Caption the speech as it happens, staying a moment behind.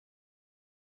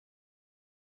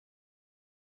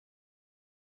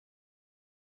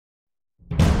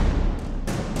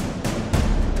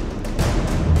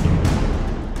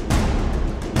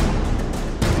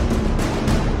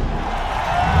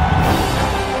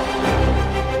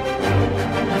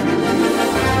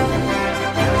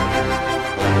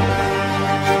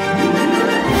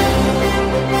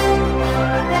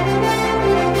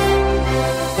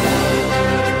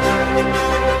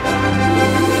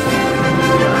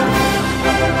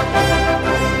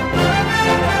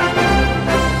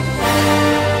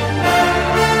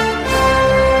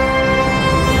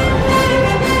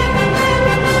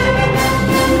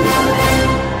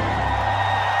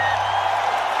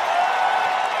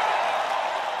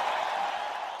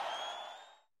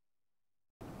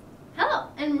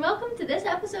to this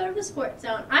episode of the Sports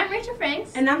Zone. I'm Rachel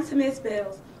Franks. And I'm Tamia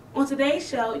Bells. On today's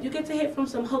show, you get to hear from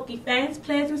some Hokie fans,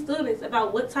 players, and students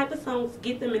about what type of songs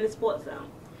get them in the Sports Zone.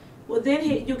 Well,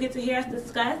 then you'll get to hear us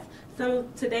discuss some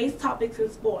of today's topics in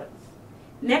sports.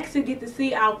 Next, you get to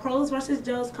see our Pros vs.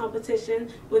 Joes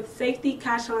competition with Safety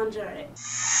Kyshoen Jarrett.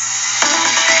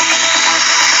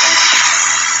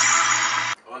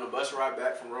 On the bus ride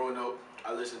back from Roanoke,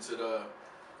 I listened to the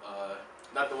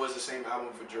Nothing Was the Same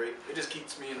album for Drake. It just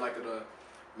keeps me in like a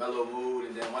mellow mood,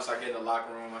 and then once I get in the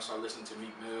locker room, I start listening to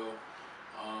Meek Mill.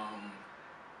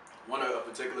 One of a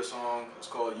particular song is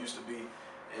called Used to Be,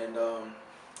 and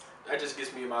that just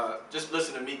gets me in my, just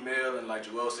listen to Meek Mill and like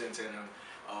Joel Santana,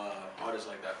 artists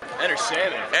like that. Enter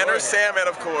Salmon. Enter Salmon,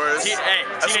 of course.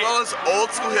 As well as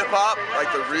old school hip hop, like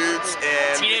The Roots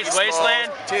and Teenage Wasteland.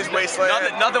 Teenage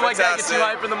Wasteland. Nothing like that gets you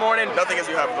hyped in the morning. Nothing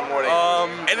gets you hyped in the morning.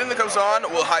 Anything that comes on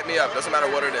will hype me up. Doesn't matter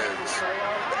what it is.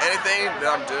 Anything that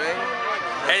I'm doing.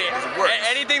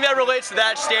 Anything that relates to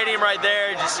that stadium right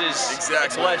there just is it's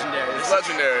legendary. It's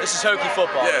legendary. This is Hokie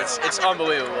football. Yeah. It's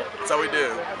unbelievable. That's how we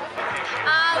do.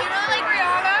 We don't like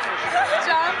Rihanna.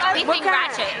 Anything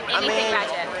ratchet. Anything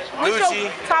ratchet. What's your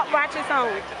top ratchet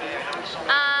song?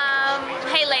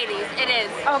 Hey ladies, it is.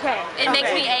 Okay. It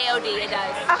makes me AOD, it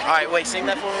does. Alright, wait, sing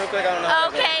that for me real quick. I don't know.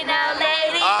 Okay, now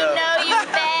ladies, you know you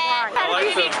bad.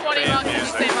 You need 20 bucks to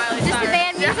say Miley Cyrus. Just the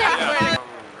band music?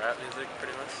 Rap music,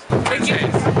 pretty much.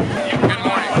 Good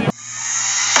morning.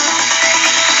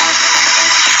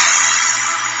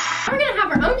 We're going to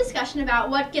have our own discussion about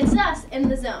what gets us in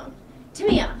the zone.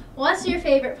 Tamia, what's your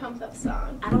favorite pump-up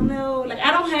song? I don't know. Like,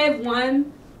 I don't have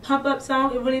one pump-up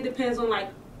song. It really depends on, like,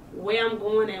 where I'm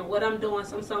going and what I'm doing.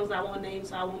 Some songs I won't name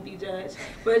so I won't be judged.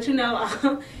 But, you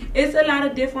know, it's a lot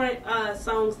of different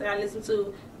songs that I listen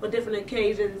to for different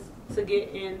occasions to get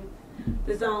in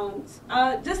the zones.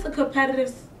 Just a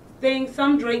competitive thing.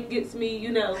 Some Drake gets me,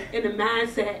 you know, in the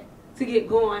mindset to get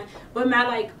going. But my,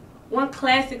 like, one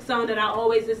classic song that I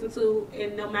always listen to,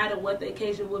 and no matter what the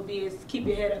occasion would be, is Keep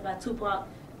Your Head Up by Tupac.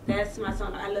 That's my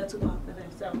song. I love Tupac for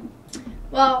that. So.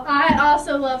 Well, I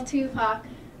also love Tupac.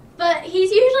 But he's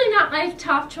usually not my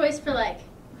top choice for, like,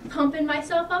 pumping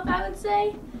myself up, I would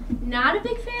say. Not a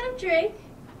big fan of Drake.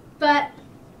 But,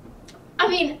 I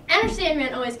mean, Enter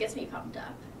Sandman always gets me pumped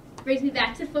up. Brings me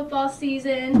back to football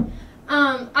season.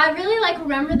 I really like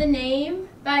Remember the Name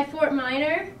by Fort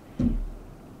Minor.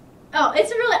 Oh,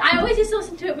 it's really, I always used to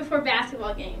listen to it before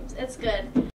basketball games. It's good.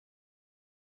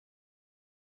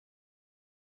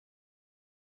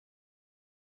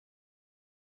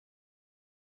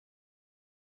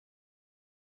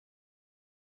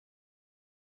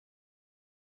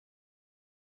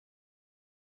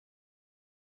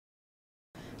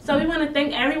 So we want to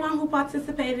thank everyone who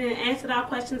participated and answered our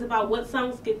questions about what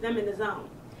songs get them in the zone.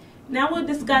 Now we'll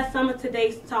discuss some of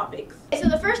today's topics. So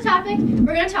the first topic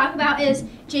we're going to talk about is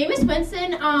Jameis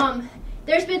Winston.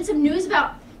 There's been some news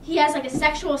about he has like a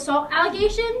sexual assault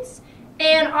allegations,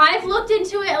 and I've looked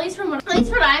into it. At least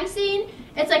what I'm seeing,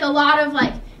 it's like a lot of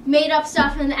like made up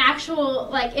stuff, and the actual,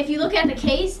 like, if you look at the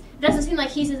case, it doesn't seem like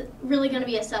he's really going to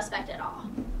be a suspect at all.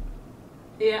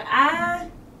 Yeah,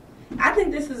 I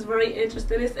think this is very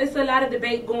interesting. It's a lot of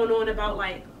debate going on about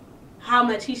like how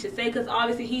much he should say, because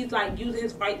obviously he's like using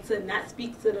his right to not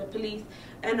speak to the police,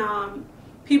 and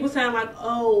people saying like,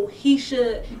 oh, he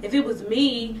should, if it was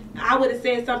me, I would have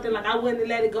said something like, I wouldn't have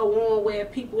let it go on where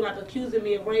people like accusing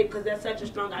me of rape because that's such a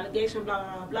strong allegation, blah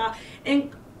blah blah. And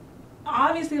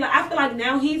obviously, like, I feel like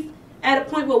now he's at a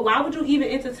point where why would you even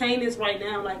entertain this right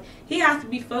now? Like, he has to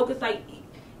be focused. Like,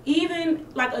 even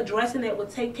like addressing it would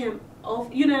take him off.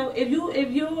 You know, if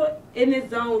you're in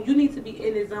this zone, you need to be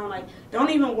in this zone. Like,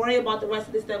 don't even worry about the rest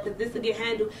of this stuff because this will get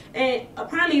handled. And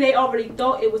apparently they already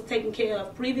thought it was taken care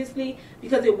of previously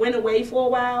because it went away for a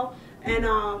while, and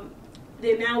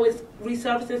then now it's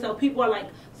resurfacing. So people are like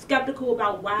skeptical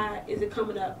about why is it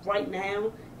coming up right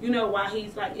now. You know, why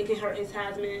he's like, it can hurt his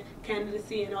Heisman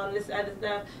candidacy and all of this other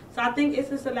stuff. So I think it's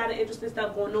just a lot of interesting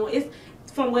stuff going on. It's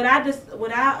from what I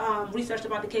researched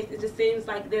about the case, it just seems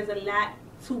like there's a lot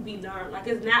to be learned. Like,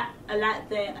 it's not a lot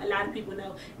that a lot of people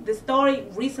know. The story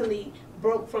recently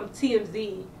broke from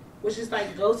TMZ, which is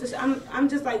like goes to I'm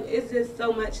just like, it's just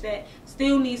so much that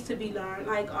still needs to be learned.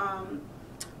 Like,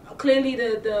 clearly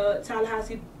the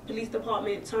Tallahassee Police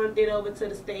Department turned it over to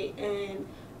the state, and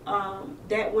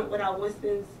that went without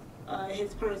Winston's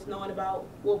his parents knowing about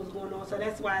what was going on. So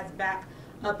that's why it's back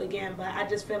up again. But I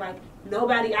just feel like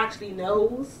nobody actually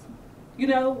knows, you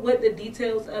know, what the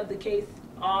details of the case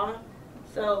are.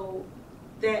 So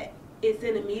that it's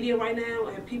in the media right now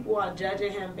and people are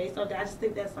judging him based on that. I just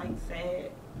think that's like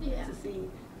sad to see.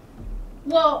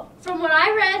 Well, from what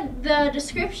I read, the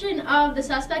description of the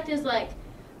suspect is like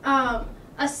a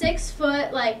 6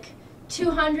 foot, like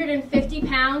 250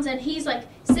 pounds, and he's like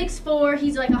 6'4",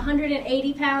 he's like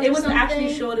 180 pounds. It was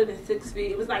actually shorter than 6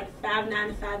 feet. It was like 5'9"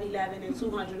 to 5'11" and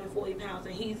 240 pounds,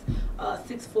 and he's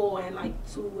 6'4" and like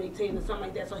 218 or something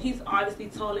like that. So he's obviously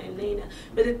taller and leaner.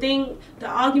 But the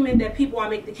argument that people are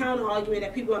making, the counter argument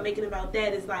that people are making about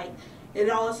that is like, it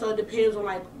also depends on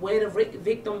like where the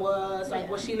victim was, like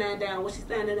was she laying down, was she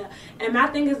standing up. And my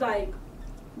thing is like,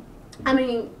 I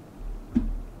mean,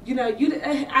 you know,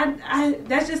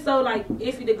 that's just so like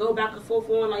iffy to go back and forth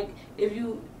on. Like if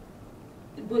you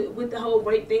with the whole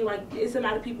rape thing, like it's a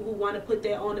lot of people who want to put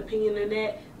their own opinion in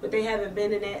that, but they haven't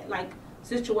been in that like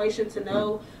situation to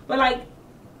know. But like,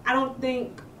 I don't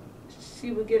think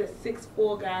she would get a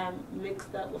 6'4" guy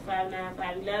mixed up with 5'9",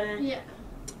 5'11". Yeah.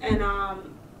 And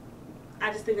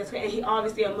I just think that's great. And he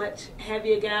obviously a much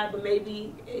heavier guy, but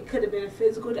maybe it could have been a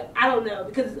physical. I don't know,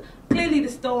 because clearly the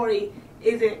story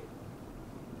isn't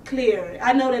clear.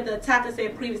 I know that the attacker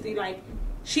said previously, like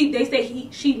they say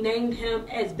she named him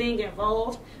as being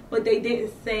involved, but they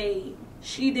didn't say,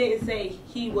 she didn't say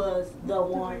he was the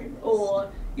one,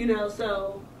 or you know.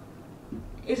 So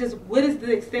it's just, what is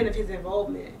the extent of his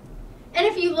involvement? And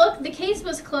if you look, the case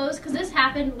was closed because this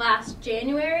happened last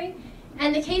January,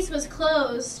 and the case was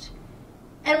closed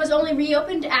and was only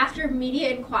reopened after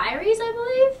media inquiries, I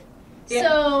believe. Yeah.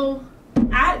 So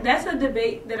that's a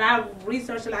debate that I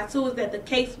researched a lot too, is that the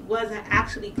case wasn't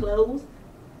actually closed.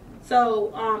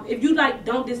 So if you like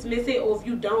don't dismiss it, or if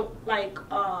you don't like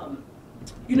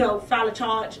you know, file a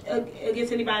charge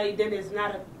against anybody, then it's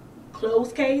not a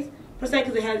closed case per se,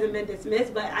 because it hasn't been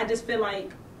dismissed. But I just feel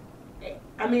like,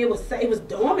 I mean, it was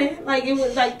dormant. Like it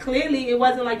was like, clearly it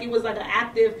wasn't like it was like an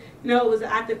active, you know, it was an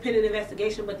active pending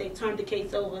investigation, but they turned the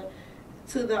case over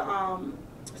to the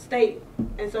state,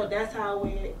 and so that's how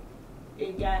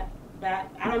it got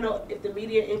back. I don't know if the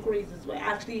media inquiries is what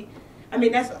actually, I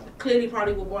mean, that's clearly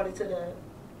probably what brought it to the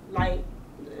light,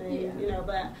 you know,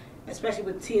 but especially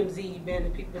with TMZ being the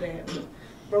people that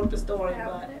broke the story.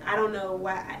 But I don't know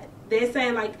why. They're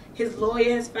saying like his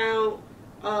lawyer has found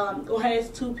or has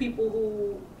 2 people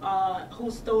who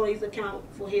whose stories account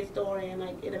for his story, and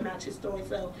like it'll match his story,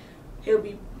 so he'll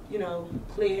be, you know,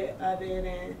 clear of it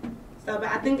and stuff. But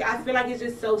I feel like it's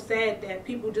just so sad that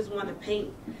people just want to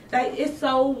paint, like it's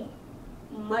so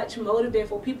much motivated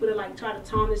for people to like try to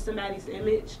tarnish somebody's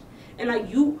image, and like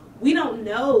we don't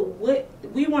know what,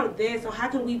 we weren't there, so how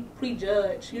can we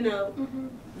prejudge, you know,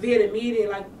 via the media?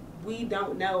 Like we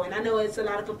don't know. And I know it's a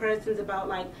lot of comparisons about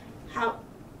like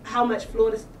how much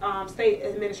Florida State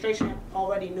administration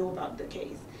already knew about the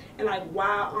case, and like why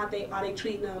are they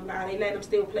treating him? Are they letting him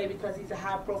still play because he's a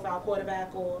high profile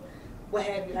quarterback or what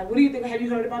have you? Like, what do you think? Have you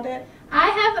heard about that? I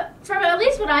have, from at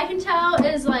least what I can tell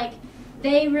is like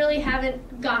they really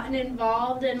haven't gotten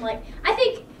involved, and like I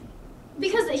think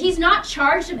because he's not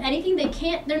charged of anything,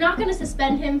 they're not going to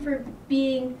suspend him for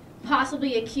being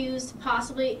possibly accused,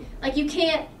 possibly like you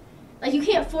can't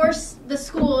force the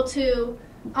school to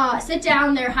sit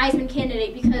down their Heisman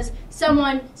candidate because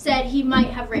someone said he might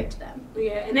have raped them.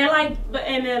 Yeah, and they're like,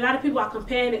 and a lot of people are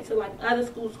comparing it to like other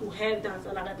schools who have done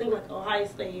so. Like I think like Ohio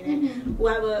State and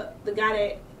whoever, the guy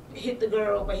that hit the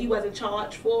girl, but he wasn't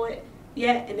charged for it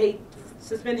yet, and they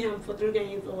suspended him for 3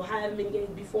 games or however many games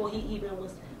before he even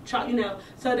was charged. You know,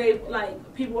 so they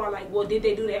like, people are like, well, did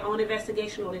they do their own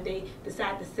investigation, or did they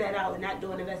decide to set out and not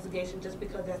do an investigation just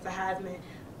because that's a Heisman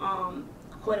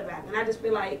quarterback? And I just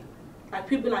feel like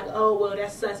people are like, oh, well,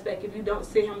 that's suspect if you don't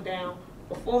sit him down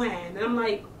beforehand. And I'm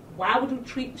like, why would you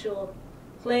treat your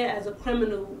player as a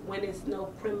criminal when there's no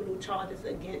criminal charges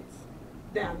against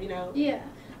them, you know? Yeah.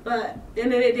 But then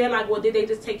they're like, well, did they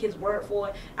just take his word for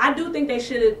it? I do think they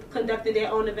should have conducted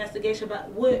their own investigation, but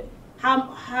what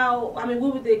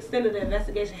would the extent of the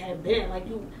investigation have been? Like,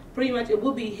 you pretty much, it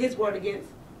would be his word against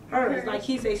hers. Like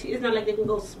he said, it's not like they can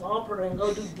go swap her and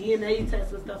go do DNA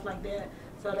tests and stuff like that.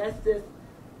 So that's just,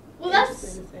 well,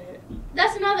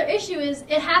 that's another issue, is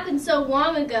it happened so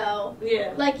long ago.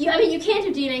 Yeah. Like, you can't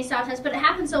do DNA swab tests, but it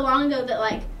happened so long ago that,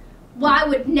 like, why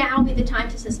would now be the time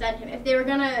to suspend him? If they were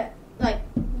going to, like,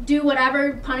 do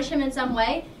whatever, punish him in some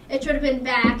way, it should have been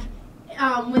back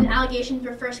when allegations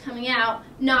were first coming out,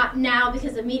 not now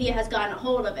because the media has gotten a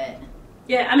hold of it.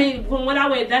 Yeah, I mean, from what I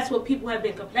read, that's what people have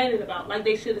been complaining about. Like,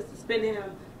 they should have suspended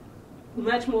him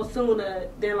much more sooner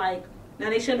than, like, now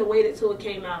they shouldn't have waited till it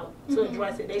came out to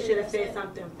address it. They should have said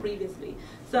something previously.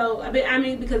 So, I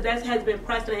mean, because that has been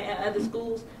precedent at other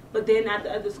schools, but they're not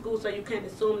the other schools, so you can't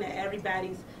assume that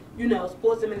everybody's, you know,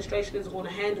 sports administration is going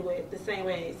to handle it the same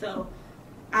way. So,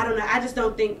 I don't know. I just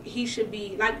don't think he should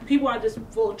be, like, people are just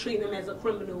full treating him as a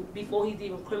criminal before he's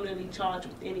even criminally charged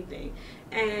with anything.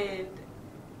 And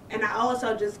I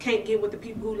also just can't get with the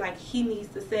people who, like, he needs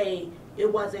to say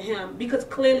it wasn't him. Because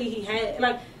clearly he had,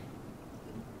 like,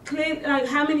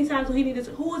 how many times will he need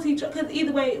to, who is he, because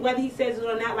either way, whether he says it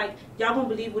or not, like, y'all gonna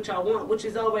believe what y'all want, which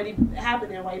is already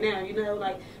happening right now, you know?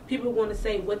 Like, people want to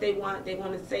say what they want. They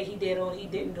want to say he did or he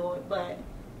didn't do it. But,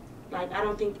 like,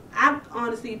 I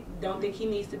honestly don't think he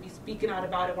needs to be speaking out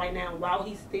about it right now while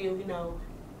he's still, you know,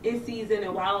 in season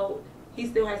and while he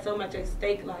still has so much at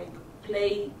stake. Like,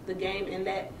 play the game and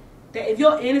that if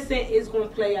you're innocent, it's going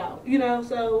to play out, you know?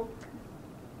 So,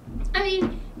 I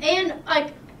mean, and,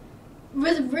 like,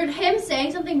 would him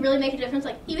saying something really make a difference?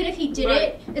 Like, even if he did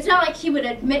it, it's not like he would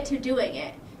admit to doing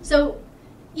it. So,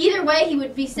 either way, he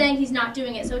would be saying he's not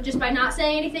doing it. So, just by not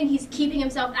saying anything, he's keeping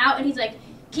himself out, and he's, like,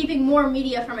 keeping more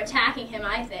media from attacking him,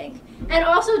 I think. And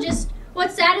also, just,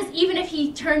 what's sad is even if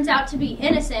he turns out to be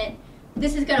innocent,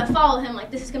 this is going to follow him.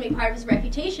 Like, this is going to be part of his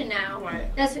reputation now.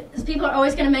 Right. That's people are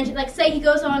always going to mention, like, say he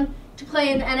goes on to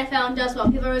play in the NFL and does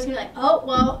well. People are always going to be like, oh,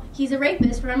 well, he's a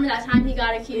rapist. Remember that time he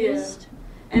got accused? Yeah.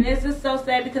 And it's just so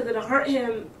sad because it'll hurt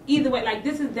him either way. Like,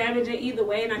 this is damaging either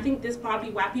way. And I think this is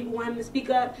probably why people want him to speak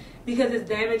up, because it's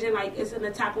damaging. Like, it's an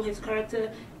attack on his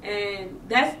character. And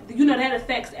that's, you know, that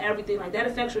affects everything. Like, that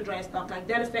affects your draft stock. Like,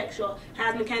 that affects your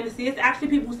Heisman candidacy. It's actually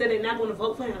people who said they're not going to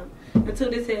vote for him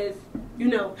until this has, you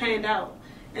know, panned out.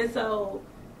 And so,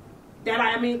 that,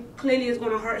 I mean, clearly is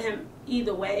going to hurt him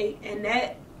either way. And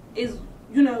that is,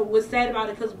 you know, what's sad about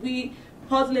it, because we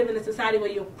supposed to live in a society where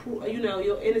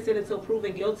you're innocent until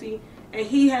proven guilty, and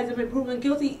he hasn't been proven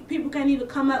guilty. People can't even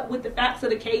come up with the facts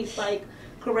of the case, like,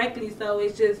 correctly. So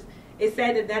it's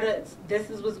sad that this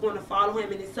is what's going to follow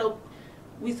him, and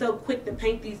we so quick to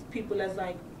paint these people as,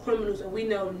 like, criminals, and we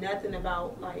know nothing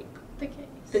about, like,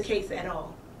 the case at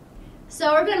all.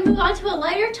 So we're going to move on to a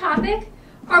lighter topic.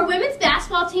 Our women's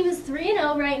basketball team is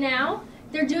 3-0 right now.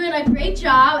 They're doing a great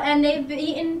job, and they've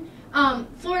beaten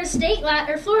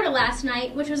Florida last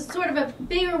night, which was sort of a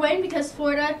bigger win because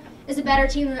Florida is a better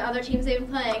team than the other teams they've been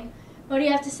playing. What do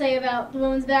you have to say about the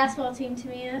women's basketball team,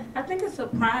 Tamia? I think it's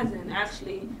surprising,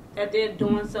 actually, that they're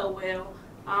doing so well.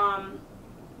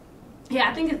 Yeah,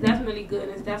 I think it's definitely good.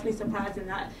 It's definitely surprising.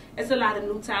 It's a lot of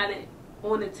new talent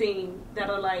on the team that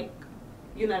are, like,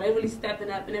 you know, they're really stepping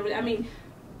up. And I mean,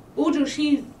 Uju,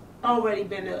 she's already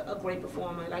been a great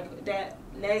performer. Like, that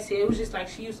last year, it was just like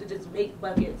she used to just make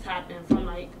buckets happen from,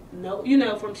 like,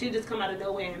 she just come out of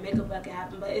nowhere and make a bucket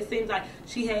happen. But it seems like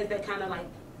she has that kind of, like,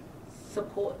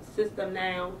 support system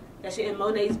now and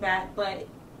Monet's back. But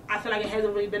I feel like it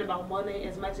hasn't really been about Monet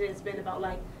as much as it's been about,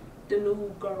 like, the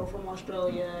new girl from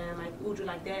Australia and, like, Uju,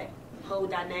 like, that whole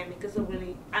dynamic.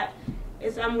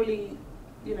 I'm really,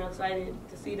 you know, excited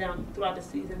to see them throughout the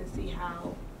season and see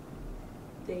how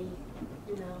they,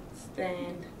 you know,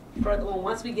 stand further on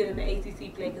once we get in the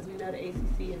ACC play, because we know the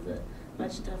ACC is a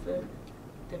much tougher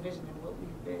division than what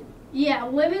we've been. Yeah,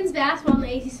 women's basketball in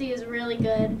the ACC is really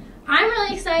good. I'm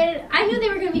really excited. I knew they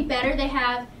were going to be better. They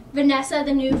have Vanessa,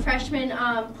 the new freshman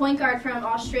point guard from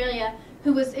Australia,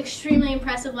 who was extremely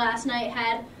impressive last night,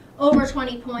 had over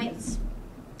 20 points.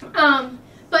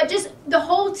 But just the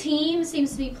whole team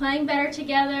seems to be playing better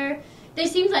together. They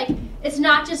seem like it's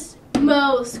not just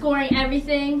Mo scoring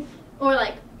everything, or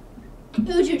like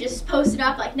Uju just posted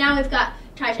up. Like, now we've got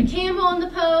Tyja Campbell in the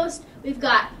post. We've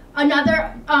got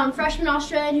another freshman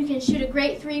Australian who can shoot a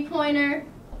great three-pointer.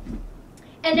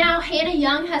 And now Hannah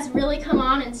Young has really come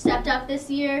on and stepped up this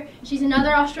year. She's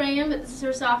another Australian, but this is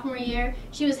her sophomore year.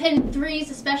 She was hitting threes,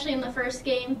 especially in the first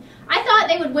game. I thought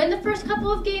they would win the first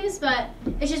couple of games, but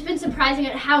it's just been surprising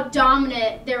at how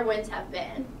dominant their wins have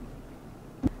been.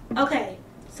 Okay,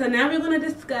 so now we're going to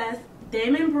discuss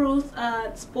Damon Bruce,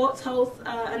 sports host,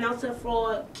 announcer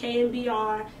for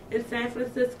KNBR in San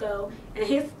Francisco, and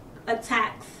his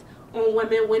attacks on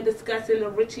women when discussing the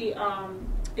Richie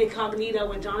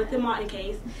Incognito and Jonathan Martin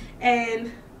case.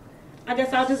 And I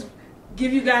guess I'll just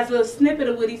give you guys a little snippet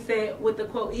of what he said with the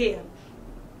quote here.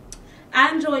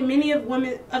 I enjoy many of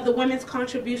the women's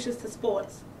contributions to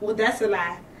sports. Well, that's a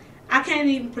lie. I can't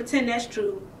even pretend that's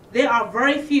true. There are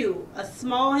very few, a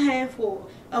small handful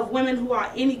of women who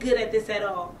are any good at this at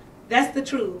all. That's the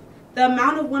truth. The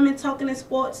amount of women talking in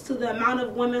sports to the amount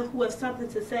of women who have something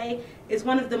to say is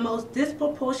one of the most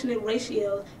disproportionate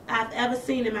ratios I've ever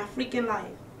seen in my freaking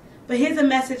life. But here's a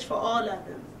message for all of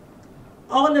them.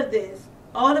 All of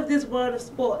this world of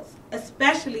sports,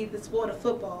 especially the sport of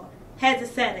football, has a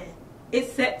setting.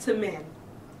 It's set to men.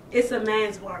 It's a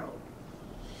man's world.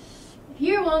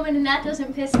 you're a woman and that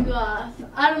doesn't piss you off,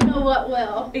 I don't know what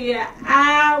will. Yeah,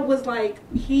 I was like,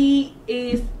 he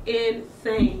is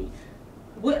insane.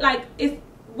 What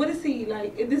is he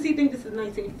like? Does he think this is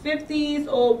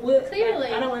 1950s or what? Clearly,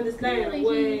 like, I don't understand.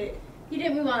 Clearly he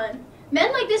didn't move on.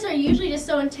 Men like this are usually just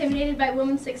so intimidated by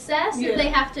women's success that they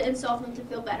have to insult them to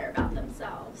feel better about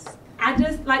themselves. I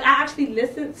actually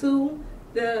listened to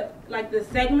the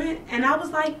segment, and I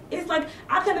was like, it's like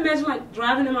I can imagine like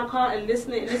driving in my car and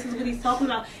listening, and this is what he's talking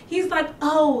about. He's like,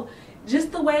 oh,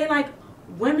 just the way like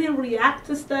women react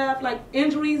to stuff, like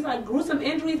injuries, like gruesome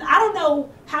injuries. I don't know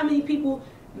how many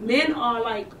men are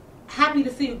like happy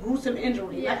to see a gruesome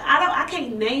injury. Yeah. Like I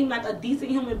can't name like a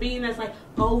decent human being that's like,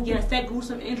 oh yes, that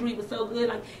gruesome injury was so good.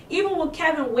 Like even with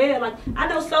Kevin Ware, like I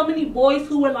know so many boys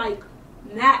who were like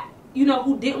not,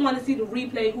 who didn't want to see the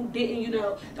replay, who didn't,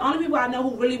 the only people I know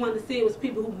who really wanted to see it was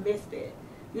people who missed it.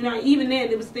 Even then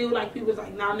it was still like people was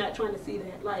like, no, I'm not trying to see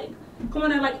that. Like, come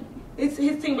on, like his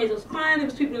teammates was crying, there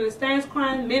was people in the stands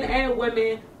crying, men and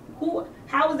women.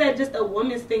 How was that just a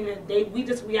woman's thing that we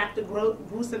just react to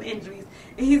gruesome injuries?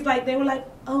 And he's like, they were like,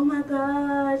 oh my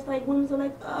gosh, like women are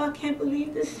like, oh, I can't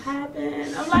believe this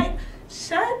happened. I'm like,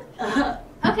 shut up.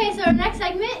 Okay, so our next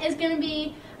segment is going to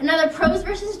be another Pros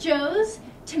versus Joes.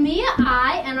 Tamia,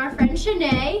 I, and our friend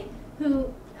Shanae,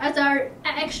 who as our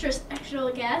extra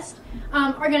guest,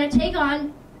 are going to take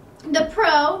on the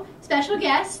pro special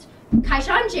guest,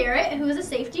 Kyshoen Jarrett, who is a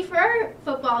safety for our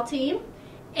football team.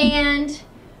 And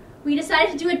we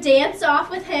decided to do a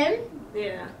dance-off with him.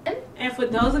 Yeah. And for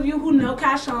those of you who know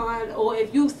Kyshoen, or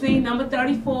if you've seen number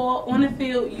 34 on the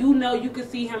field, you can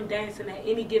see him dancing at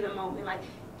any given moment. Like,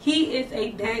 he is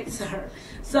a dancer.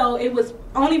 So it was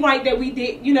only right that we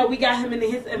did, we got him in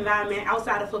his environment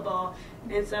outside of football.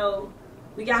 And so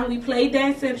we played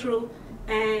Dance Central,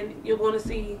 and you're going to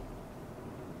see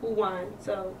who won.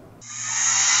 So.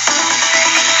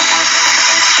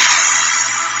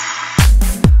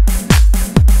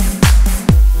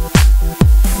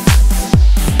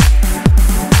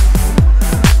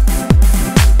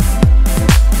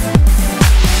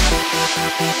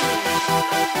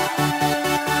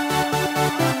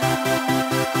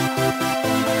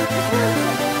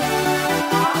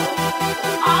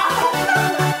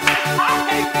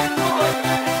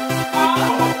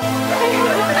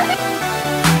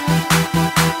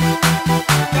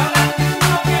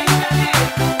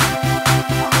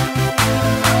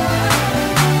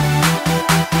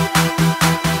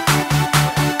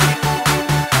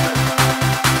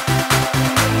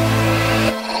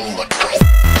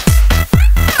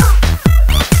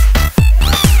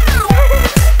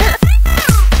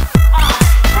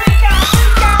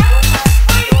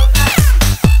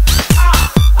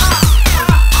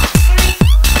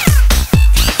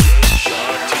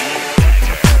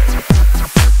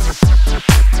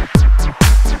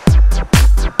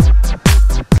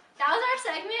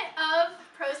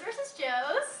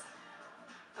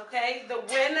 Okay, the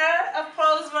winner of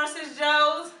Pros versus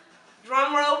Joes,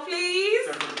 drum roll please.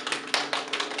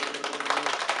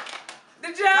 The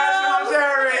Joes. Kyshoen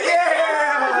Jarrett,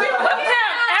 yeah! We whooped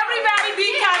him. Everybody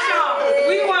beat Kyshoen.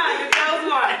 We won. The Joes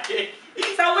won.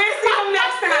 So we'll see them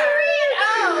next time.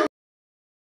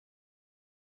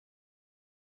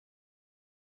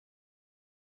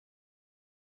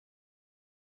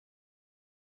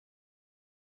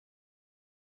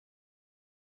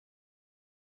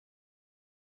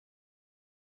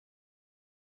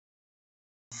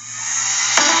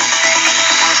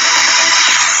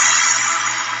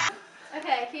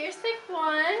 Okay, here's pick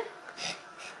one.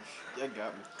 You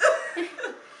got me.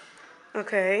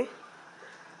 Okay.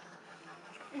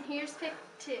 And here's pick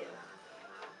two.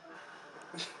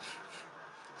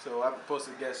 So I'm supposed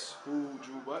to guess who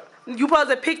drew what? You supposed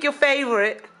to pick your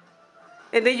favorite,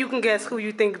 and then you can guess who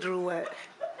you think drew what.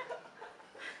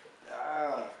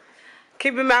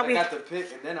 Keep in mind I got the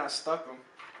pick and then I stuck him.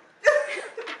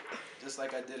 Just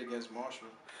like I did against Marshall.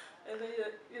 And then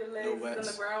your legs is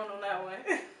on the ground on that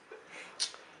one.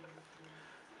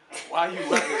 Why you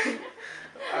laughing?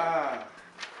 I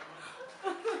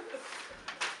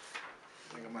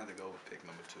think I'm going to go with pick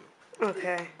number two.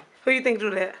 Okay. Who you think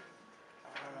drew that?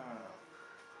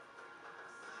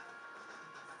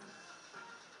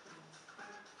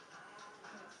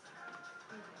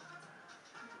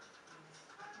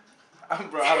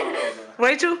 Bro, I don't know, man.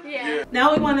 Rachel? Yeah.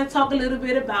 Now we want to talk a little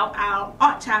bit about our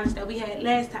art challenge that we had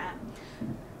last time.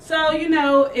 So,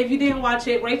 if you didn't watch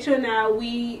it, Rachel and I,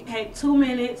 we had 2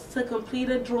 minutes to complete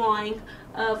a drawing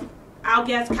of our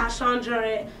guest, Kyshoen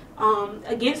Jarrett,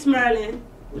 against Maryland,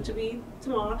 which will be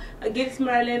tomorrow, against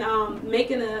Maryland,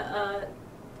 making a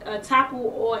a tackle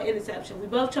or interception. We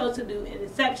both chose to do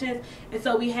interceptions, and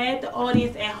so we had the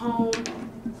audience at home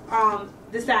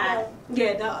decide.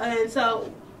 And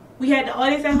so we had the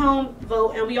audience at home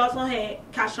vote, and we also had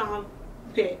Kyshoen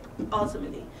pick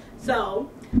ultimately. So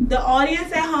the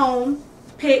audience at home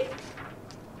picked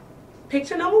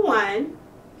picture number 1.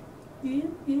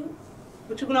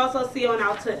 Which you can also see on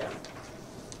our Twitter.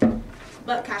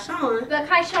 But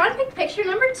Kyshoen picked picture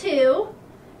number 2.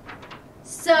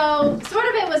 So sort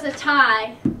of it was a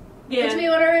tie. Yeah. Do we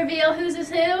want to reveal whose is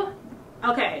who?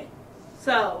 Okay.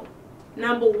 So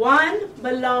number 1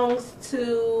 belongs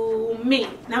to me.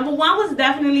 Number 1 was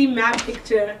definitely my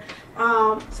picture.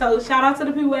 So shout out to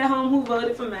the people at home who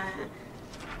voted for mine.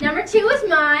 Number 2 was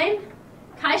mine.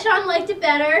 Kyshoen liked it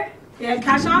better. Yeah,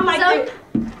 Kyshoen liked it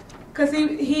because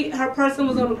her person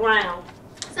was on the ground.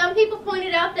 Some people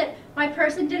pointed out that my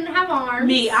person didn't have arms.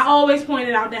 Me, I always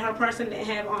pointed out that her person didn't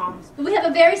have arms. But we have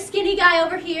a very skinny guy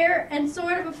over here and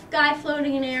sort of a guy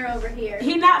floating in air over here.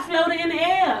 He's not floating in the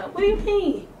air. What do you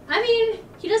mean? I mean,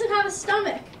 he doesn't have a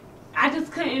stomach. I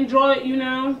just couldn't draw it,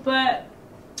 but,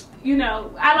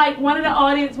 I like one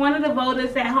of the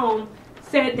voters at home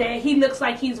said that he looks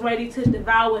like he's ready to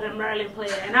devour the Maryland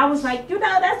player. And I was like,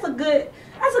 that's a good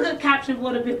caption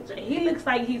for the picture. He looks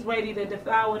like he's ready to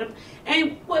devour them.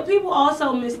 And what people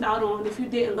also missed out on, if you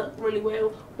didn't look really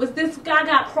well, was this guy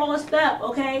got crossed up,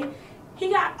 okay? He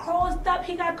got crossed up,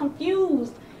 he got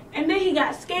confused, and then he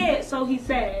got scared, so he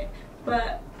said.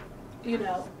 But,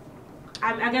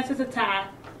 I guess it's a tie.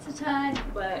 It's a tie.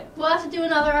 But we'll have to do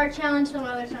another art challenge some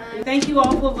other time. Thank you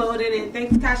all for voting, and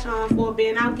thanks Kyshoen for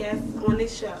being our guest on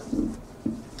this show.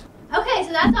 Okay,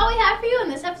 so that's all we have for you in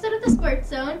this episode of the Sports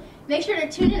Zone. Make sure to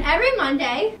tune in every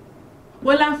Monday.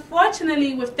 Well,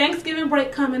 unfortunately, with Thanksgiving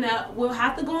break coming up, we'll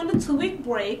have to go on a 2-week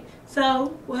break.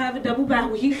 So we'll have a double bye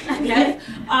week, I guess.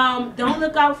 Don't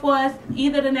look out for us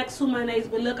either the next 2 Mondays,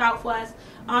 but look out for us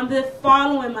on the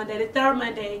following Monday, the 3rd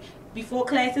Monday, before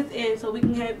classes end, so we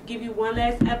can give you one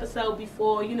last episode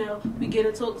before, we get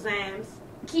into exams.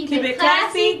 Keep it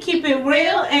classy, keep it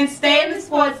real, and stay in the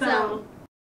Sports Zone.